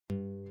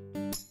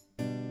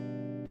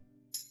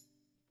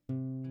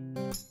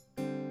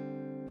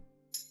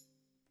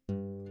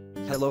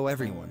Hello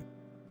everyone,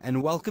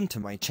 and welcome to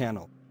my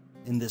channel.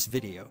 In this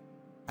video,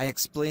 I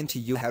explain to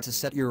you how to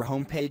set your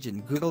home page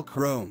in Google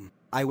Chrome.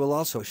 I will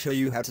also show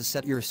you how to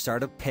set your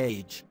startup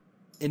page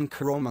in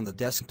Chrome on the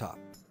desktop,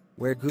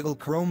 where Google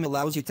Chrome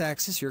allows you to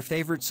access your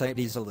favorite site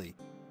easily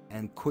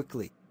and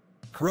quickly.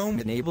 Chrome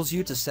enables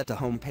you to set a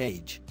home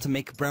page to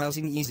make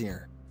browsing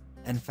easier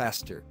and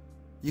faster.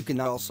 You can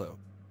also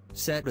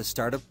set a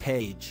startup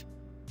page,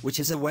 which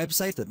is a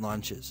website that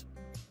launches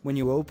when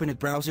you open a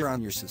browser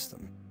on your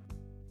system.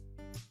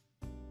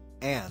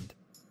 And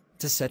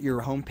to set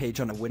your home page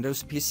on a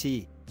Windows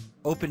PC,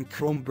 open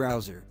Chrome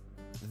browser.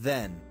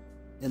 Then,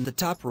 in the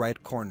top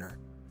right corner,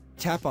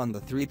 tap on the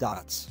three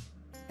dots,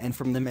 and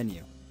from the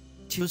menu,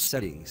 choose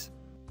Settings.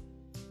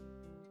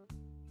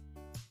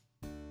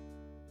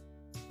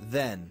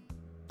 Then,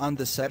 on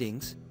the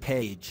Settings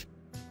page,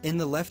 in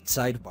the left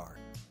sidebar,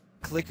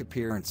 click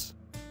Appearance.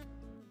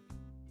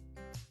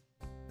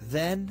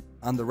 Then,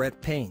 on the red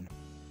pane,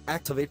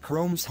 activate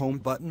Chrome's Home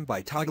button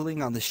by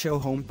toggling on the Show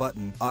Home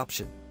button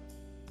option.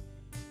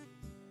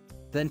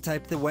 Then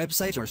type the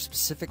website or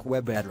specific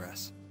web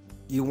address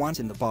you want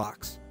in the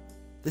box.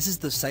 This is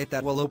the site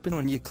that will open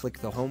when you click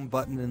the Home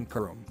button in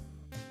Chrome.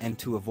 And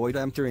to avoid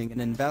entering an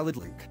invalid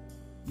link,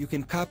 you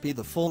can copy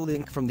the full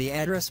link from the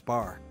address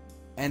bar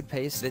and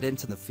paste it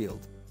into the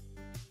field.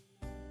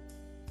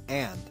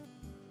 And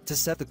to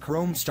set the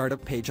Chrome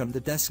startup page on the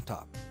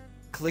desktop,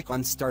 click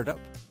on Startup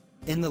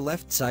in the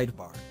left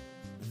sidebar.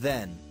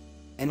 Then,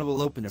 and it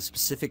will open a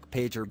specific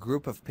page or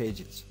group of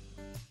pages.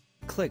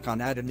 Click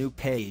on Add a new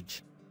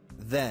page.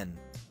 Then,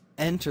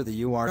 enter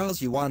the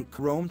URLs you want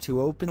Chrome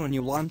to open when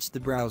you launch the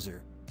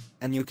browser.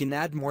 And you can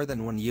add more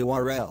than one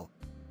URL.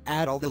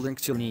 Add all the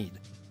links you need.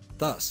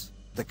 Thus,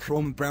 the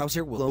Chrome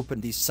browser will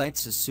open these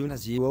sites as soon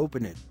as you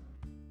open it.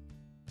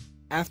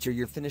 After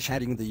you finish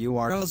adding the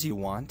URLs you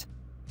want,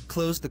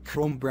 close the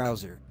Chrome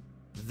browser.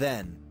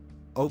 Then,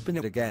 open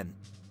it again.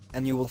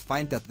 And you will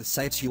find that the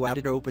sites you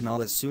added open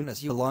all as soon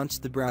as you launch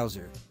the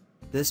browser.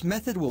 This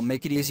method will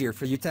make it easier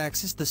for you to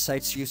access the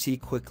sites you see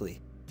quickly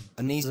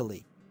and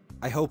easily.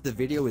 I hope the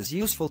video is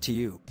useful to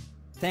you.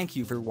 Thank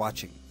you for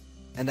watching,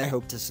 and I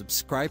hope to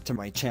subscribe to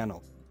my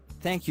channel.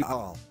 Thank you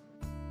all.